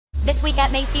This week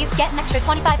at Macy's, get an extra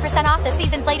 25% off the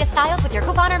season's latest styles with your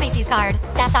coupon or Macy's card.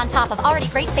 That's on top of already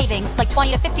great savings, like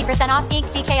 20 to 50% off Inc.,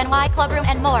 DKNY, Clubroom,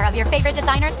 and more of your favorite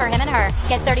designers for him and her.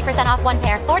 Get 30% off one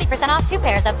pair, 40% off two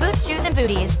pairs of boots, shoes, and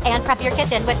booties. And prep your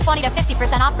kitchen with 20 to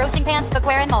 50% off roasting pans,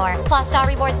 cookware, and more. Plus, Star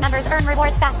Rewards members earn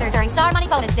rewards faster during Star Money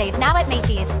Bonus Days now at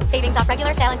Macy's. Savings off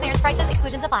regular sale and clearance prices,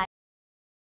 exclusions apply.